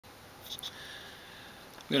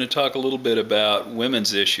I'm going to talk a little bit about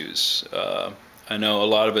women's issues. I know a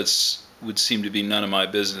lot of it would seem to be none of my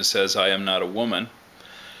business as I am not a woman,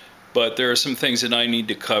 but there are some things that I need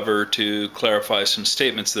to cover to clarify some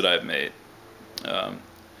statements that I've made. Um,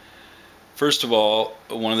 First of all,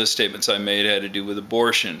 one of the statements I made had to do with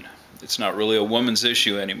abortion. It's not really a woman's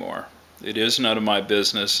issue anymore. It is none of my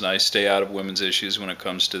business, and I stay out of women's issues when it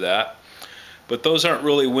comes to that. But those aren't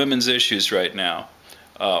really women's issues right now.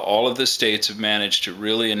 All of the states have managed to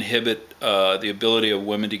really inhibit the ability of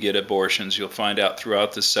women to get abortions. You'll find out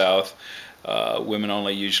throughout the South, women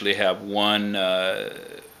only usually have one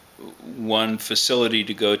facility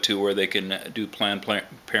to go to where they can do Planned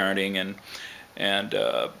Parenting and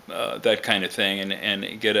that kind of thing,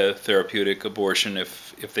 and get a therapeutic abortion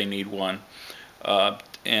if they need one.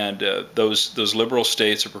 Those liberal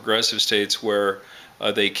states or progressive states where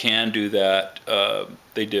they can do that,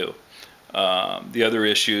 they do. The other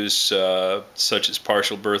issues, such as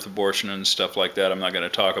partial birth abortion and stuff like that, I'm not going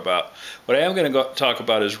to talk about. What I am going to talk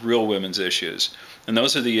about is real women's issues. And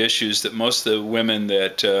those are the issues that most of the women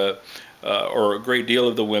that, or a great deal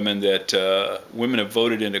of the women that women have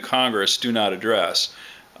voted into Congress do not address.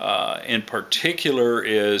 In particular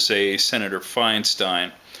is a Senator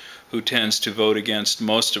Feinstein, who tends to vote against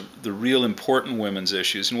most of the real important women's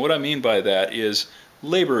issues. And what I mean by that is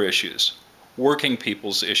labor issues, working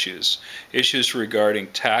people's issues, issues regarding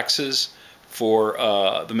taxes for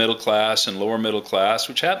the middle class and lower middle class,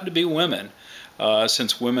 which happen to be women.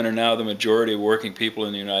 Since women are now the majority of working people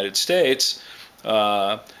in the United States,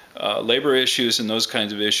 labor issues and those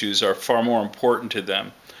kinds of issues are far more important to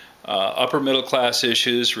them. Upper middle class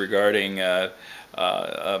issues regarding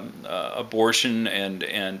abortion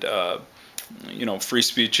and free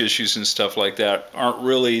speech issues and stuff like that aren't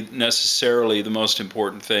really necessarily the most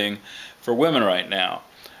important thing for women right now.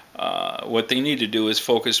 What they need to do is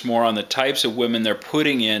focus more on the types of women they're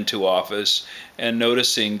putting into office, and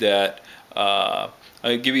noticing that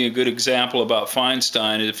I'll give you a good example about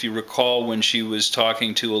Feinstein. If you recall, when she was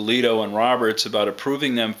talking to Alito and Roberts about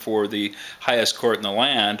approving them for the highest court in the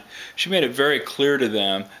land, she made it very clear to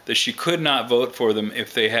them that she could not vote for them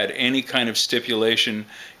if they had any kind of stipulation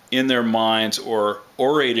in their minds or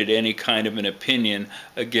orated any kind of an opinion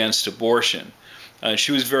against abortion.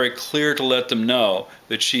 She was very clear to let them know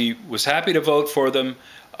that she was happy to vote for them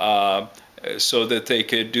so that they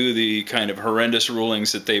could do the kind of horrendous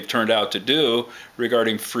rulings that they've turned out to do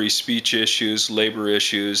regarding free speech issues, labor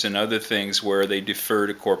issues, and other things where they defer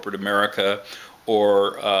to corporate America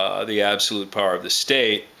or the absolute power of the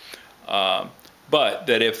state. But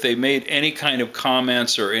that if they made any kind of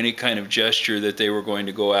comments or any kind of gesture that they were going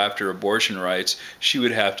to go after abortion rights, she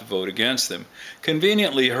would have to vote against them.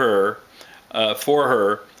 Conveniently for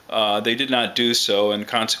her, they did not do so, and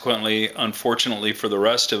consequently, unfortunately for the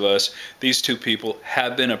rest of us, these two people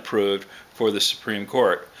have been approved for the Supreme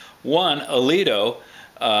Court. One, Alito,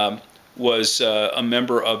 was a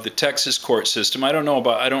member of the Texas court system. I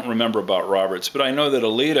don't remember about Roberts, but I know that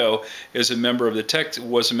Alito is a member of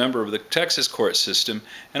was a member of the Texas court system,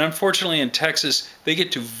 and unfortunately in Texas they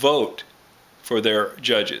get to vote for their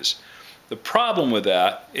judges. The problem with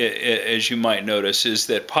that, as you might notice, is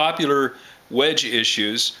that popular wedge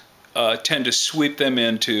issues tend to sweep them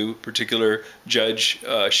into particular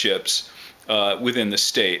judgeships within the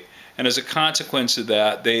state. And as a consequence of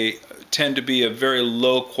that, they tend to be a very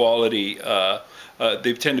low quality,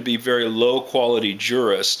 very low quality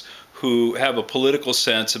jurists who have a political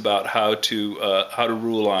sense about how to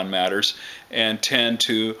rule on matters, and tend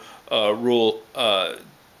to rule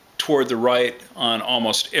toward the right on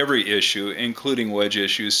almost every issue, including wedge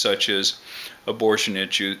issues such as abortion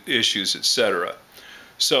issues, etc.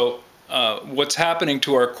 So what's happening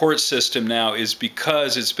to our court system now is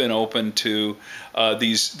because it's been open to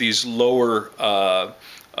these lower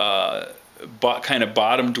kind of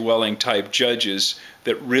bottom-dwelling type judges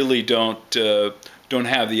that really don't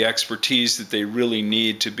have the expertise that they really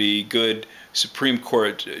need to be good Supreme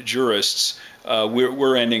Court jurists.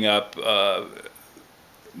 We're ending up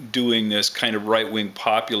doing this kind of right-wing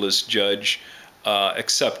populist judge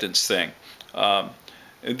acceptance thing.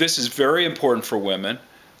 This is very important for women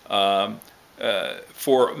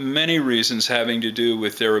for many reasons, having to do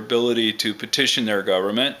with their ability to petition their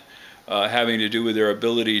government, having to do with their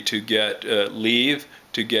ability to get leave,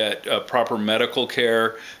 to get proper medical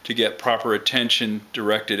care, to get proper attention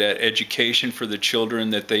directed at education for the children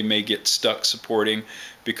that they may get stuck supporting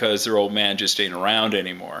because their old man just ain't around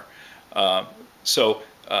anymore.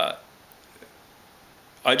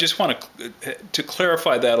 I just want to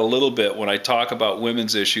clarify that a little bit. When I talk about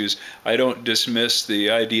women's issues, I don't dismiss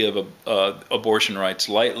the idea of abortion rights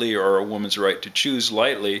lightly, or a woman's right to choose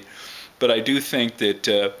lightly, but I do think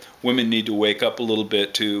that women need to wake up a little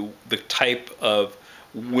bit to the type of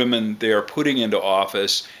women they are putting into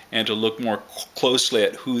office, and to look more closely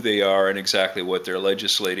at who they are and exactly what they're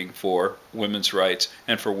legislating for women's rights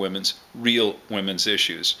and for real women's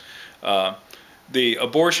issues. The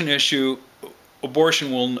abortion issue,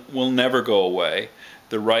 abortion will never go away.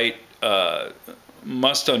 The right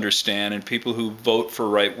must understand, and people who vote for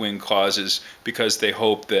right-wing causes because they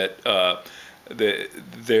hope that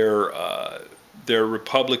their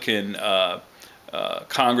Republican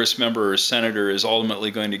Congress member or senator is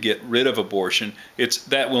ultimately going to get rid of abortion,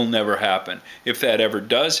 that will never happen. If that ever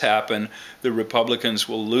does happen, the Republicans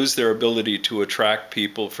will lose their ability to attract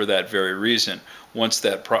people for that very reason. Once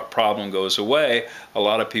that problem goes away, a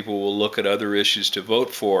lot of people will look at other issues to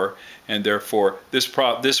vote for, and therefore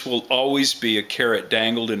this will always be a carrot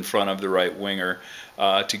dangled in front of the right-winger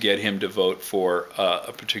to get him to vote for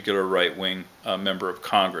a particular right-wing member of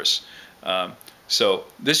Congress. So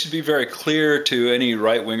this should be very clear to any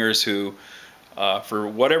right-wingers who, for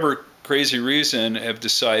whatever crazy reason, have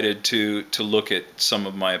decided to look at some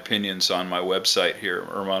of my opinions on my website here,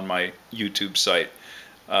 or on my YouTube site.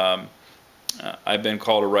 I've been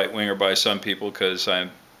called a right-winger by some people because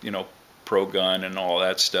I'm, pro-gun and all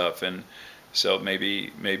that stuff, and so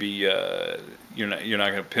maybe you're not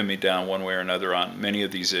going to pin me down one way or another on many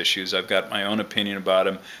of these issues. I've got my own opinion about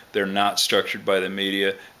them. They're not structured by the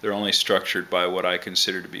media. They're only structured by what I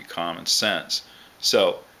consider to be common sense.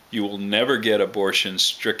 So you will never get abortion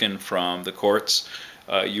stricken from the courts.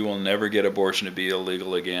 You will never get abortion to be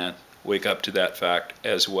illegal again. Wake up to that fact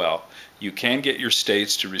as well. You can get your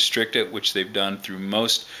states to restrict it, which they've done through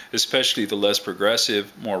most, especially the less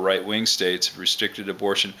progressive, more right-wing states, have restricted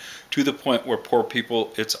abortion to the point where poor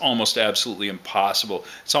people, it's almost absolutely impossible.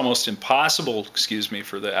 It's almost impossible, excuse me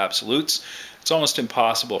for the absolutes, it's almost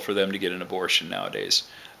impossible for them to get an abortion nowadays.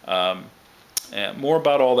 And more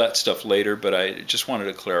about all that stuff later, but I just wanted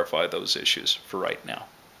to clarify those issues for right now.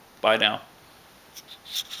 Bye now.